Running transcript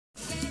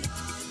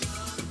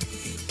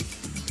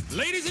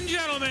Ladies and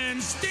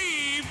gentlemen,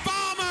 Steve Ballmer!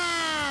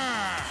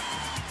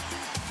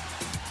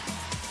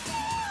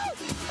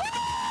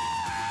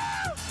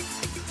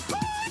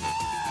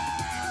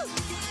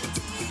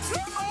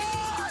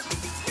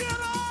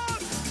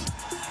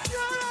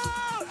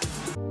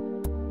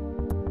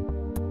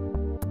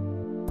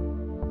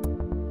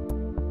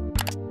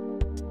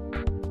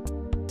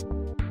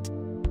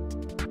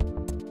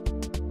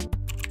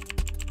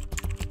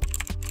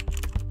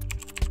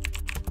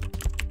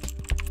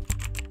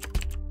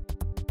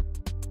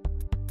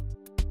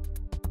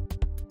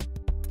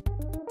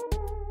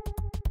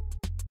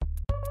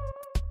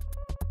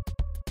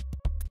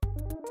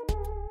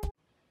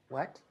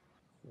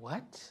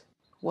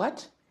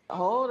 What?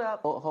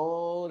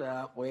 Hold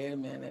up, wait a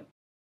minute.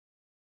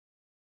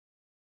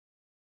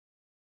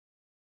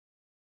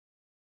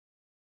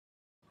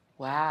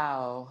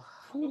 Wow.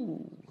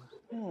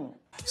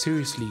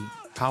 Seriously,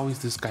 how is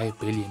this guy a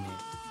billionaire?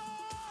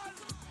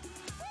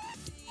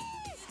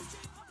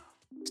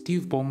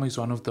 Steve Ballmer is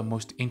one of the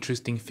most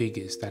interesting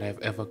figures that I've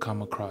ever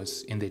come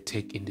across in the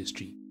tech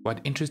industry.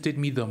 What interested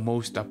me the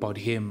most about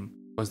him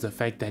was the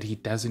fact that he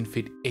doesn't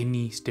fit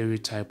any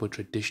stereotype or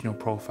traditional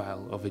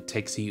profile of a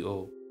tech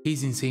CEO.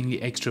 He's insanely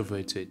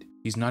extroverted,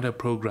 he's not a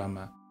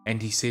programmer,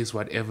 and he says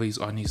whatever is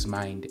on his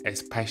mind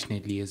as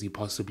passionately as he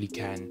possibly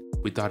can,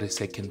 without a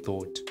second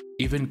thought.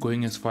 Even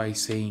going as far as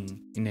saying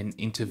in an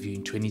interview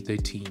in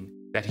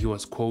 2013 that he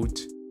was,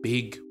 quote,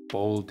 big,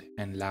 bold,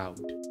 and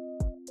loud.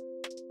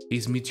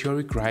 His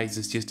meteoric rise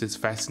is just as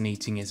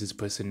fascinating as his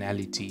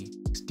personality.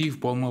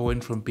 Steve Ballmer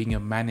went from being a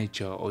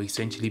manager, or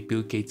essentially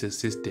Bill Gates'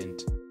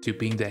 assistant, to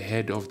being the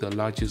head of the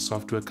largest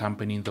software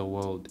company in the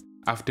world.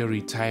 After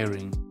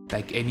retiring,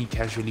 like any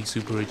casually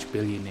super rich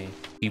billionaire,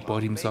 he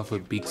bought himself a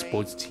big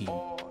sports team.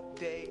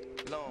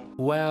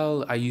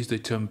 Well, I use the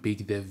term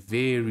big there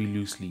very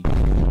loosely,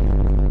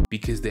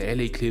 because the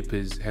LA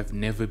Clippers have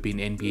never been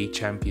NBA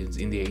champions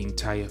in their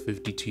entire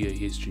 52-year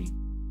history.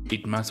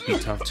 It must be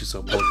tough to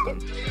support them.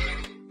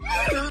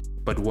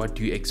 But what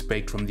do you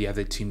expect from the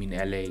other team in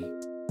LA?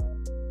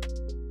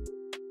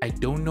 I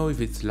don't know if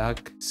it's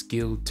luck,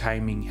 skill,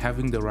 timing,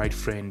 having the right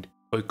friend,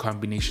 or a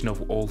combination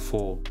of all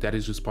four that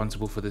is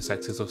responsible for the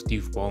success of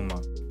Steve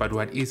Ballmer. But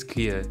what is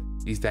clear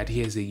is that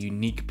he has a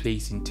unique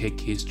place in tech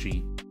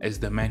history as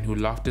the man who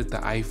laughed at the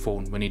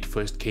iPhone when it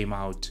first came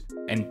out,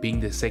 and being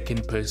the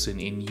second person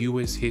in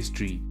US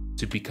history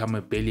to become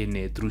a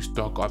billionaire through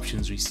stock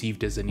options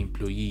received as an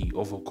employee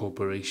of a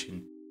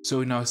corporation.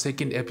 So in our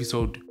second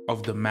episode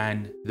of the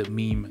Man, the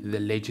Meme, the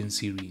Legend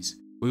series,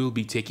 we will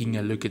be taking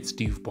a look at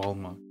Steve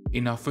Ballmer.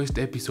 In our first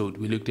episode,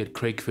 we looked at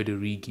Craig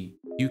Federighi.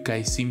 You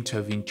guys seem to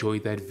have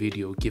enjoyed that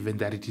video, given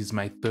that it is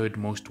my third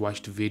most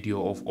watched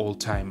video of all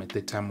time at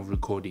the time of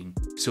recording.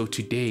 So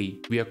today,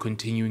 we are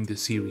continuing the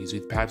series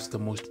with perhaps the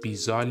most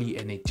bizarrely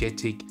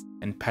energetic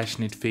and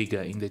passionate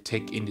figure in the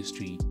tech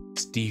industry,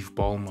 Steve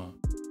Ballmer.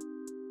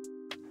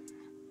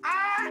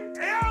 I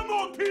am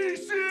a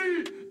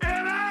PC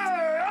and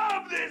I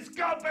am this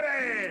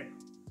company!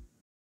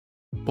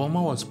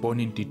 Ballmer was born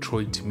in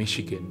Detroit,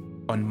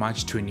 Michigan on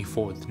March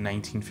 24th,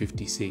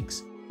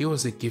 1956. He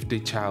was a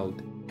gifted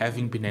child,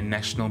 having been a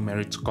National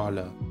Merit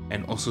Scholar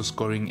and also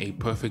scoring a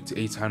perfect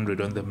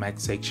 800 on the math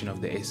section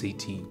of the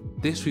SAT.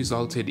 This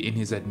resulted in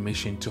his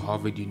admission to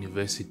Harvard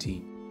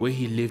University, where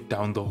he lived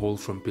down the hall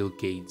from Bill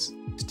Gates.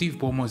 Steve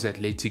Ballmer was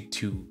athletic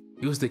too.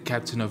 He was the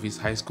captain of his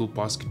high school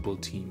basketball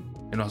team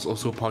and was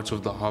also part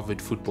of the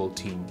Harvard football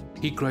team.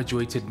 He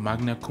graduated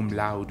magna cum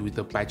laude with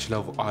a Bachelor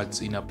of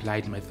Arts in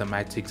Applied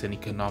Mathematics and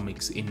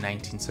Economics in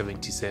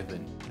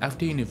 1977.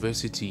 After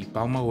university,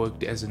 Ballmer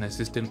worked as an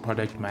assistant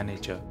product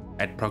manager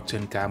at Procter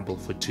 & Gamble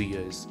for 2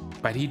 years,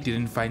 but he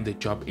didn't find the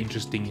job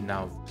interesting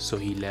enough, so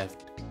he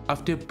left.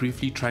 After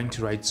briefly trying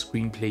to write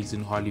screenplays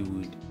in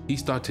Hollywood, he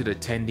started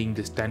attending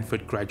the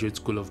Stanford Graduate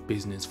School of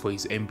Business for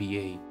his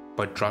MBA,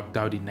 but dropped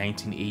out in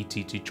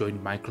 1980 to join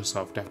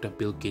Microsoft after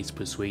Bill Gates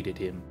persuaded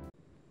him.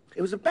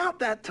 It was about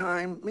that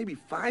time, maybe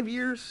 5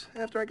 years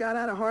after I got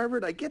out of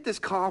Harvard, I get this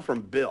call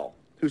from Bill,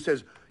 who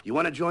says, "You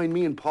want to join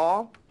me and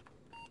Paul?"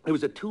 It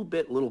was a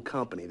 2-bit little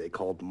company they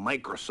called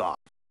Microsoft.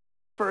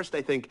 First,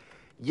 I think,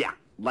 yeah,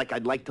 like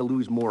I'd like to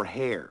lose more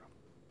hair.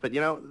 But,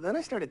 then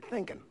I started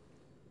thinking.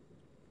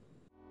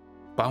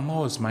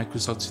 Ballmer was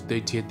Microsoft's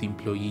 30th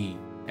employee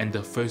and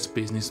the first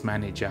business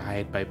manager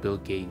hired by Bill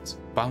Gates.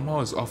 Ballmer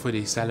was offered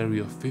a salary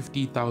of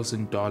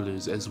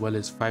 $50,000 as well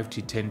as 5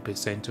 to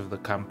 10% of the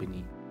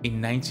company. In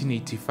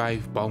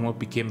 1985, Ballmer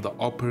became the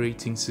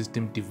operating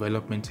system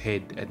development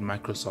head at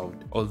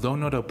Microsoft. Although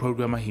not a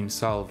programmer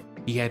himself,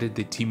 he headed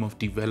the team of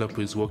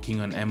developers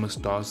working on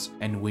MS-DOS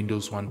and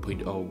Windows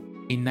 1.0.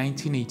 In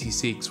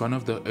 1986, one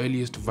of the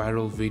earliest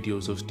viral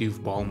videos of Steve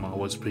Ballmer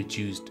was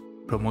produced,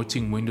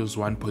 promoting Windows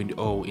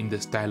 1.0 in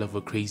the style of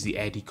a Crazy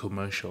Eddie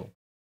commercial.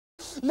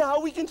 Now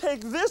we can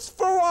take this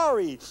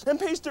Ferrari and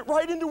paste it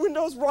right into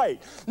Windows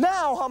Right.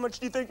 Now how much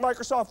do you think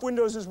Microsoft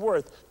Windows is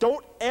worth?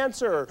 Don't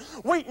answer.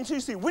 Wait until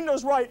you see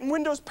Windows Right and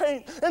Windows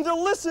Paint, and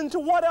then listen to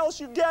what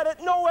else you get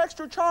at no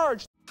extra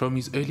charge. From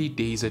his early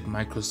days at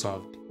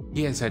Microsoft,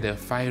 he has had a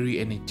fiery,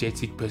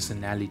 energetic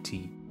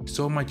personality,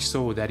 So much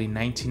so that in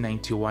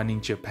 1991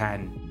 in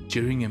Japan,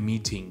 during a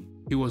meeting,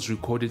 he was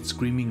recorded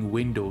screaming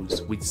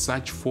Windows with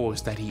such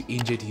force that he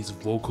injured his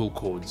vocal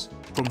cords.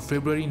 From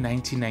February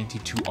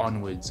 1992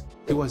 onwards,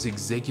 he was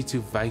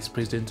Executive Vice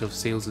President of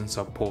Sales and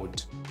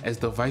Support. As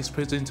the Vice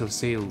President of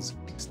Sales,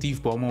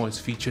 Steve Ballmer was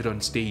featured on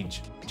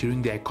stage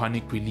during the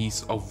iconic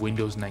release of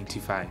Windows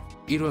 95.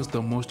 It was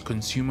the most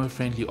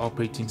consumer-friendly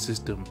operating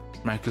system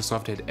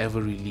Microsoft had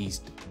ever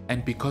released,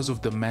 and because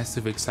of the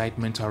massive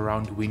excitement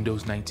around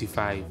Windows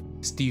 95,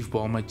 Steve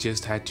Ballmer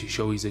just had to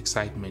show his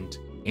excitement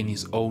in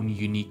his own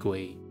unique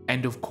way.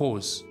 And of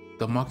course,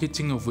 the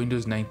marketing of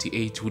Windows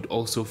 98 would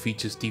also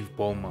feature Steve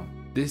Ballmer.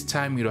 This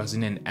time it was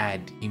in an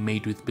ad he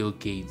made with Bill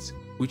Gates,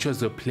 which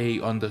was a play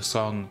on the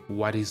song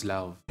What Is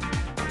Love?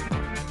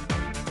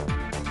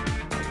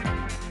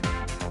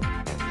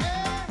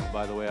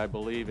 By the way, I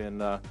believe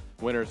in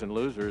winners and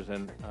losers,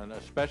 and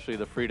especially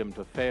the freedom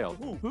to fail.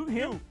 Who?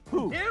 Him?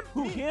 Who? Him?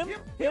 Who? Him?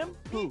 Him?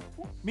 Who?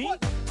 Me?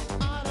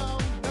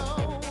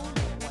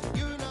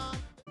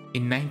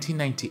 In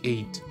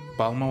 1998,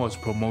 Ballmer was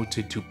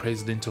promoted to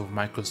President of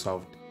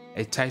Microsoft,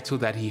 a title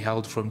that he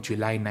held from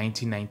July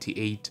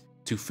 1998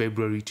 to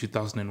February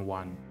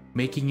 2001,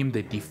 making him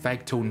the de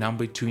facto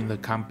number 2 in the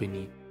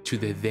company to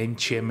the then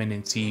Chairman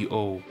and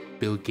CEO,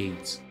 Bill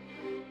Gates.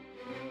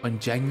 On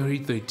January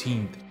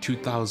 13,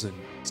 2000,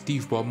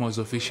 Steve Ballmer was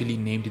officially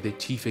named the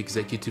Chief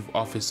Executive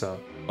Officer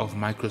of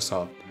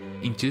Microsoft.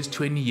 In just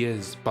 20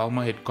 years,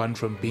 Ballmer had gone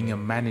from being a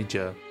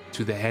manager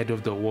to the head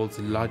of the world's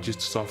largest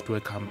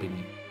software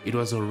company. It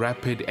was a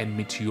rapid and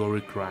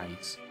meteoric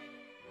rise.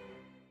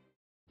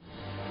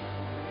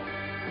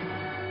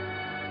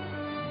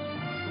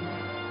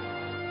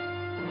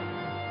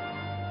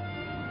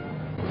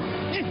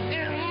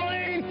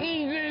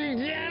 Ladies and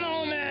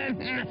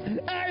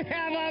gentlemen, I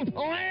have a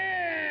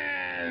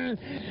plan!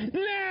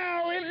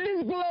 Now, if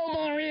this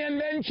global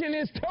reinvention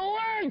is to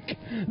work,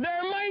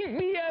 there might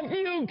be a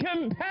few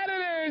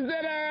competitors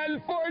that are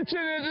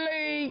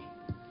unfortunately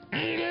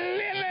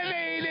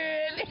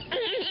eliminated!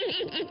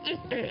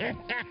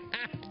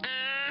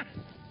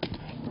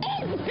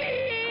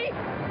 Oopsie!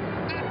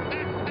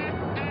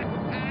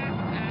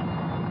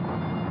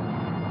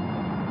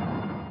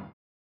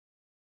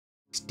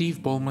 Steve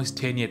Ballmer's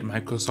tenure at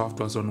Microsoft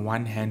was on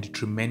one hand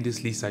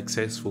tremendously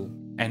successful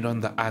and on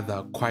the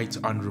other quite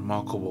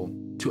unremarkable.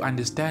 To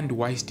understand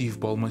why Steve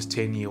Ballmer's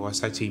tenure was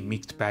such a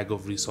mixed bag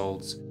of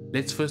results,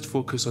 let's first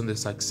focus on the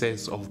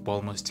success of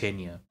Ballmer's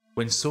tenure.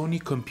 When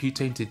Sony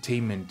Computer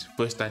Entertainment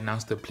first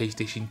announced the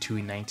PlayStation 2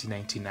 in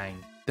 1999,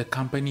 the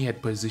company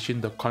had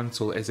positioned the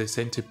console as a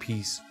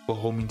centerpiece for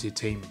home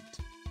entertainment,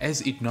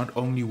 as it not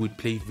only would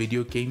play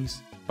video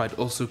games, but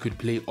also could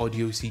play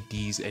audio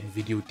CDs and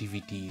video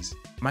DVDs.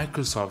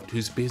 Microsoft,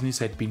 whose business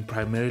had been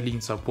primarily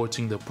in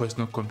supporting the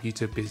personal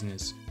computer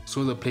business,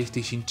 saw the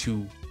PlayStation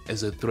 2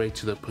 as a threat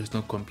to the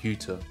personal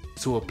computer,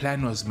 so a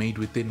plan was made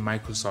within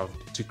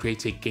Microsoft to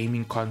create a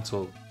gaming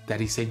console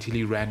that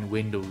essentially ran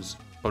Windows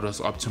but was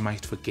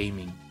optimized for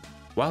gaming.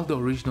 While the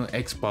original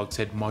Xbox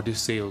had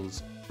modest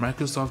sales,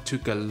 Microsoft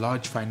took a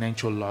large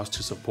financial loss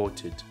to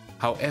support it.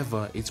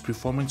 However, its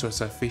performance was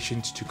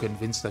sufficient to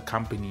convince the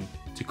company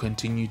to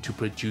continue to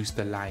produce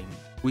the line,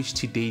 which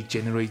today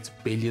generates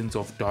billions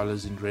of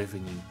dollars in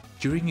revenue.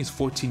 During his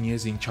 14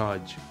 years in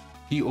charge,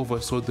 he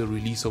oversaw the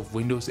release of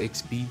Windows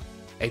XP,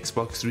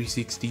 Xbox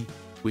 360,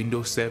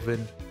 Windows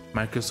 7,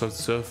 Microsoft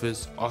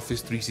Surface,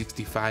 Office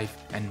 365,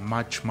 and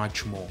much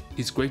more.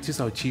 His greatest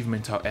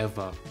achievement,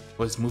 however,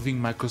 was moving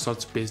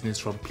Microsoft's business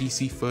from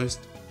PC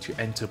first to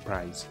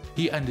enterprise.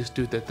 He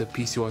understood that the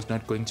PC was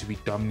not going to be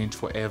dominant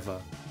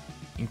forever.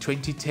 In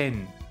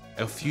 2010,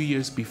 a few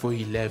years before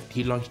he left,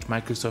 he launched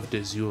Microsoft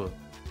Azure,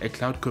 a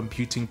cloud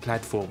computing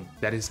platform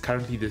that is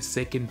currently the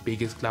second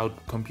biggest cloud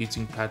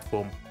computing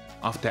platform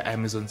after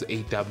Amazon's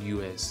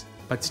AWS.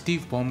 But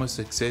Steve Ballmer's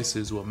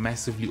successes were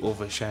massively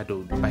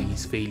overshadowed by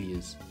his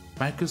failures.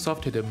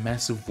 Microsoft had a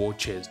massive war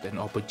chest and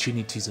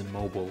opportunities in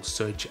mobile,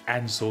 search,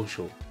 and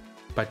social,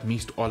 but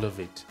missed all of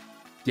it.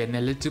 The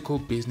analytical,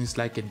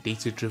 business-like, and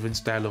data-driven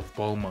style of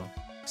Ballmer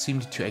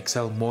seemed to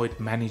excel more at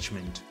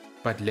management,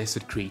 but less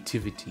at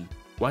creativity.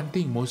 One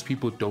thing most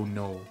people don't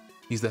know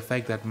is the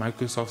fact that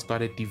Microsoft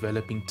started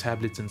developing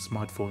tablets and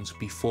smartphones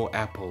before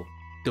Apple.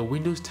 The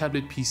Windows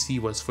Tablet PC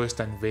was first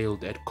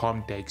unveiled at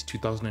Comdex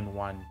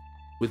 2001,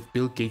 with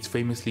Bill Gates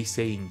famously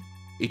saying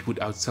it would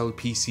outsell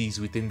PCs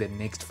within the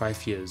next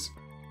 5 years,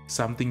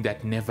 something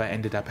that never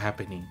ended up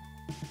happening.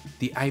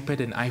 The iPad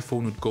and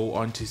iPhone would go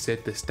on to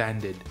set the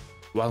standard,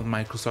 while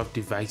Microsoft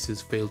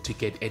devices failed to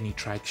get any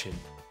traction.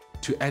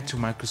 To add to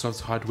Microsoft's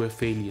hardware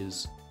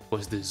failures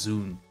was the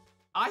Zune.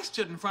 I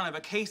stood in front of a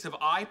case of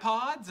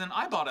iPods and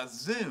I bought a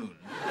Zune.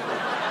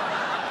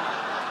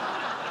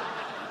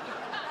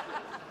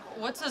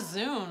 What's a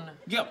Zune?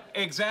 Yep,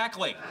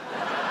 exactly.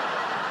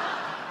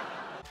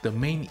 The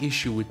main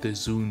issue with the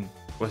Zune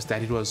was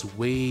that it was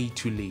way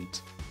too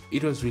late.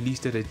 It was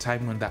released at a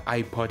time when the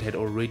iPod had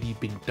already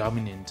been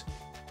dominant.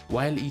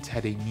 While it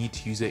had a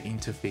neat user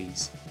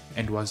interface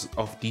and was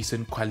of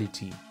decent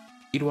quality,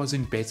 It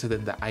wasn't better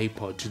than the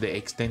iPod to the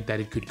extent that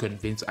it could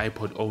convince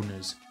iPod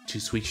owners to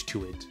switch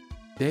to it.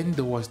 Then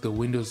there was the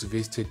Windows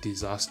Vista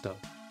disaster.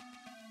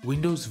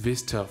 Windows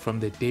Vista from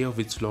the day of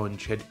its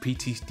launch had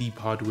pretty steep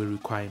hardware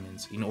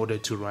requirements in order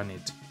to run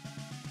it.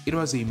 It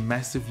was a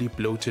massively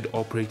bloated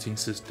operating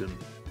system,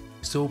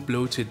 so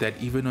bloated that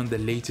even on the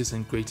latest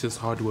and greatest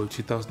hardware of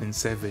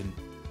 2007,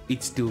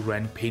 it still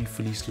ran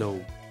painfully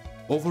slow.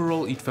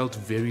 Overall, it felt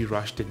very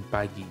rushed and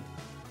buggy.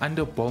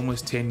 Under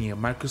Ballmer's tenure,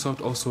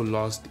 Microsoft also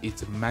lost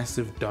its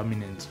massive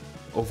dominance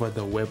over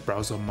the web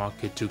browser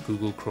market to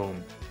Google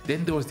Chrome.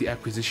 Then there was the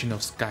acquisition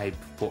of Skype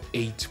for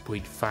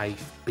 $8.5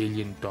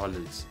 billion.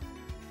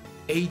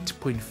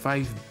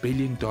 $8.5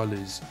 billion,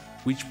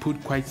 which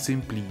put quite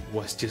simply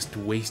was just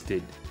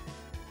wasted.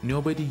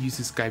 Nobody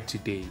uses Skype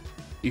today.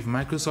 If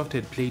Microsoft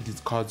had played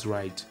its cards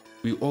right,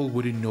 we all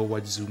wouldn't know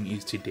what Zoom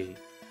is today.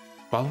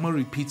 Ballmer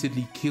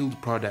repeatedly killed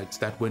products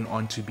that went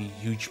on to be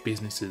huge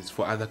businesses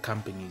for other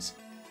companies.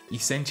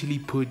 Essentially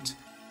put,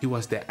 he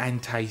was the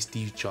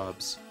anti-Steve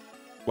Jobs.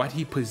 What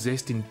he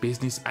possessed in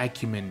business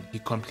acumen, he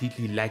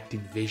completely lacked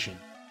in vision.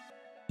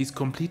 His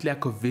complete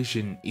lack of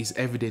vision is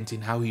evident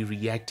in how he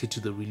reacted to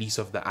the release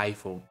of the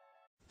iPhone.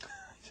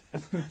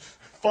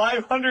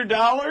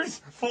 $500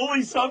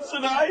 fully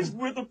subsidized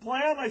with a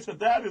plan? I said,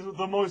 that is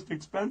the most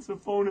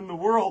expensive phone in the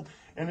world,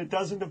 and it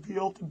doesn't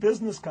appeal to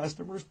business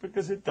customers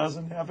because it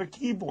doesn't have a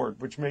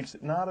keyboard, which makes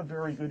it not a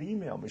very good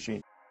email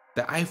machine.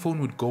 The iPhone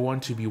would go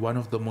on to be one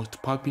of the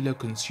most popular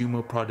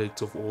consumer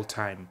products of all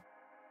time.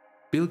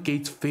 Bill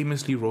Gates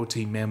famously wrote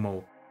a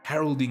memo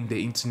heralding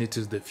the internet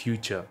as the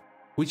future,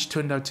 which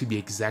turned out to be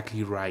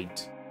exactly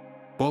right.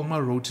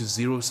 Ballmer wrote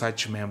 0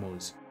 such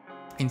memos.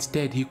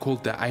 Instead, he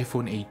called the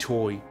iPhone a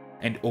toy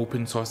and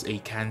open source a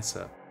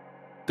cancer.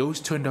 Those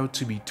turned out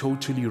to be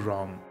totally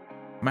wrong.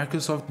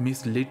 Microsoft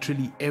missed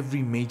literally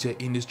every major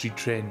industry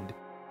trend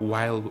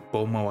while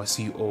Ballmer was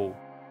CEO,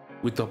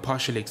 with the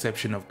partial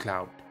exception of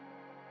cloud,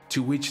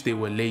 to which they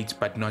were late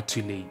but not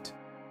too late.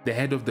 The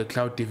head of the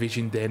cloud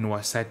division then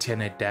was Satya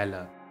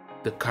Nadella,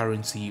 the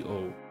current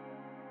CEO.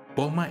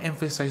 Ballmer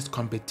emphasized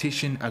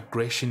competition,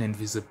 aggression, and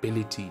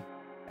visibility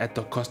at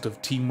the cost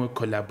of teamwork,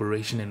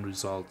 collaboration, and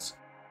results.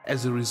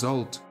 As a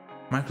result,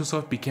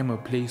 Microsoft became a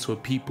place where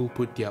people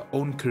put their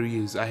own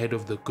careers ahead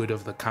of the good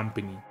of the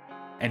company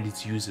and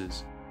its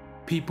users.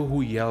 People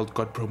who yelled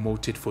got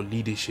promoted for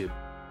leadership.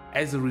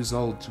 As a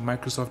result,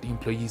 Microsoft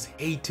employees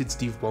hated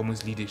Steve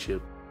Ballmer's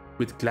leadership,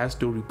 with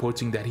Glassdoor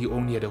reporting that he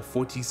only had a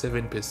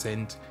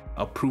 47%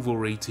 approval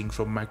rating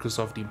from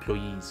Microsoft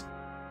employees.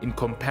 In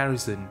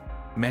comparison,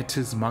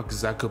 Meta's Mark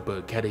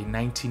Zuckerberg had a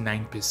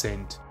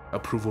 99%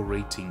 approval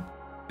rating.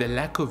 The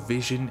lack of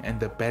vision and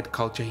the bad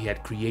culture he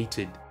had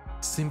created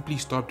simply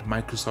stopped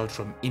Microsoft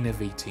from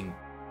innovating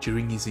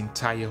during his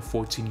entire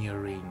 14-year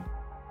reign.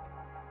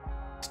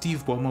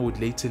 Steve Ballmer would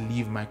later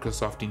leave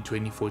Microsoft in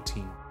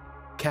 2014,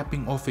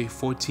 capping off a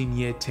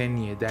 14-year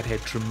tenure that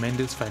had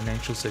tremendous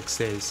financial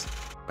success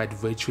but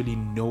virtually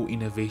no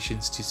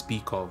innovations to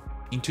speak of.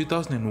 In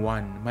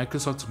 2001,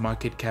 Microsoft's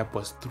market cap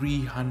was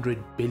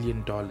 $300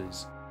 billion.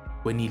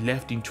 When he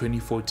left in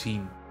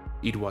 2014,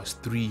 it was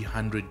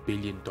 $300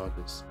 billion.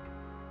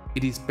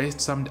 It is best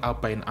summed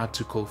up by an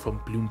article from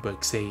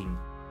Bloomberg saying,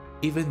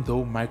 even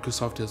though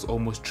Microsoft has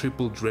almost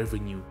tripled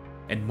revenue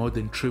and more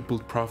than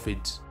tripled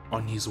profits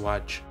on his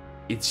watch,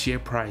 its share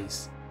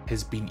price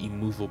has been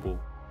immovable.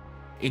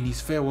 In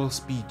his farewell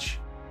speech,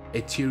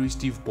 a teary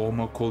Steve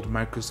Ballmer called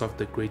Microsoft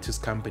the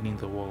greatest company in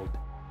the world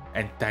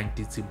and thanked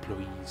its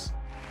employees.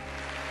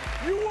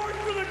 You work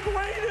for the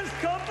greatest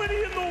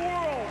company in the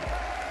world.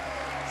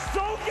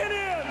 Soak it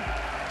in.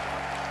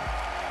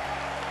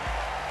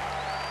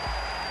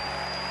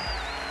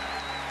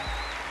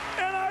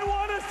 And I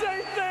want to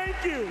say thank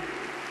you.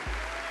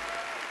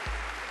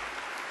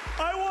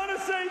 I want to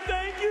say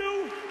thank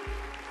you.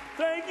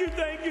 Thank you,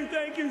 thank you,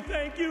 thank you,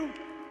 thank you.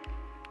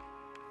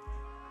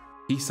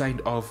 He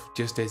signed off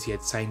just as he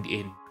had signed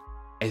in,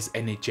 as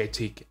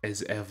energetic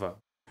as ever.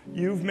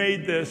 You've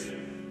made this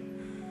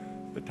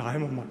the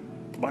time of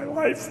my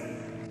life.